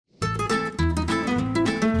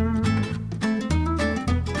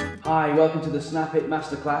Hi, welcome to the Snap It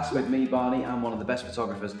Masterclass with me, Barney, and one of the best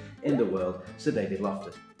photographers in the world, Sir David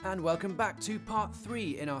Loftus. And welcome back to part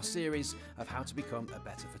 3 in our series of how to become a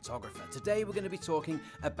better photographer. Today we're going to be talking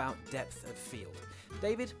about depth of field.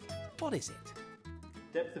 David, what is it?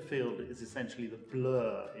 Depth of field is essentially the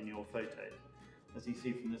blur in your photo. As you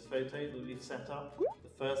see from this photo that we've set up, the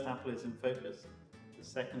first apple is in focus, the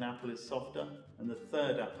second apple is softer, and the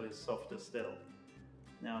third apple is softer still.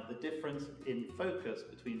 Now the difference in focus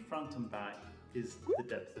between front and back is the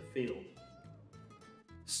depth of field.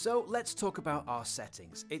 So let's talk about our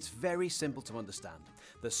settings. It's very simple to understand.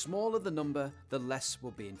 The smaller the number, the less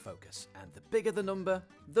will be in focus, and the bigger the number,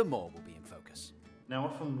 the more will be in focus. Now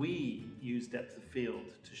often we use depth of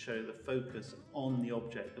field to show the focus on the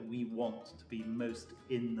object that we want to be most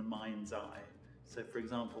in the mind's eye. So for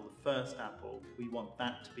example, the first apple, we want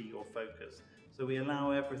that to be your focus. So we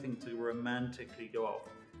allow everything to romantically go off.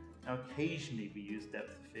 Now occasionally we use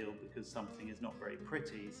depth of field because something is not very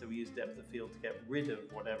pretty, so we use depth of field to get rid of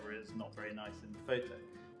whatever is not very nice in the photo.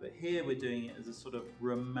 But here we're doing it as a sort of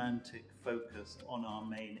romantic focus on our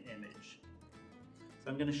main image. So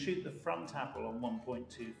I'm going to shoot the front apple on 1.2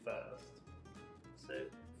 first. So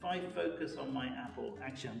if I focus on my apple,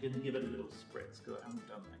 actually I'm going to give it a little spritz because I haven't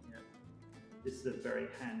done that yet. This is a very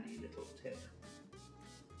handy little tip.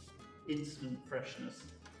 Instant freshness.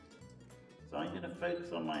 So I'm going to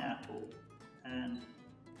focus on my apple, and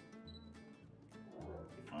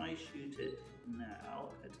if I shoot it now,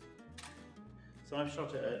 so I've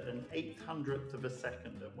shot it at an 800th of a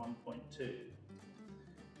second at 1.2.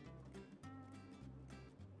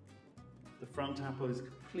 The front apple is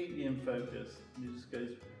completely in focus and it just goes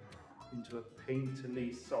into a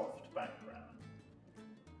painterly soft background.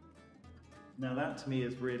 Now that to me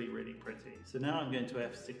is really, really pretty. So now I'm going to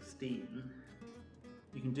f16.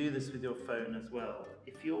 You can do this with your phone as well.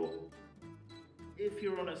 If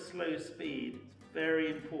you're on a slow speed, it's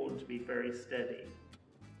very important to be very steady.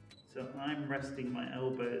 So I'm resting my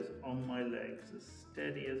elbows on my legs as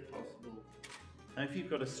steady as possible. Now if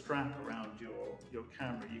you've got a strap around your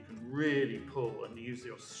camera, you can really pull and use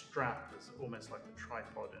your strap as almost like a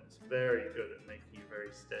tripod, and it's very good at making you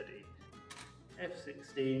very steady.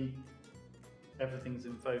 F16, everything's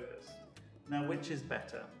in focus. Now which is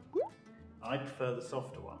better? I prefer the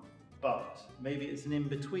softer one, but maybe it's an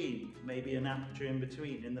in-between, maybe an aperture in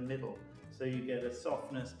between, in the middle. So you get a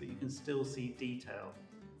softness, but you can still see detail.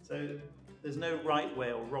 So there's no right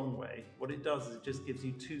way or wrong way. What it does is it just gives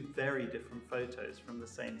you two very different photos from the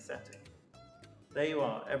same setting. There you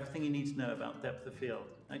are, everything you need to know about depth of field.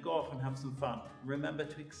 Now go off and have some fun. Remember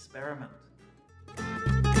to experiment.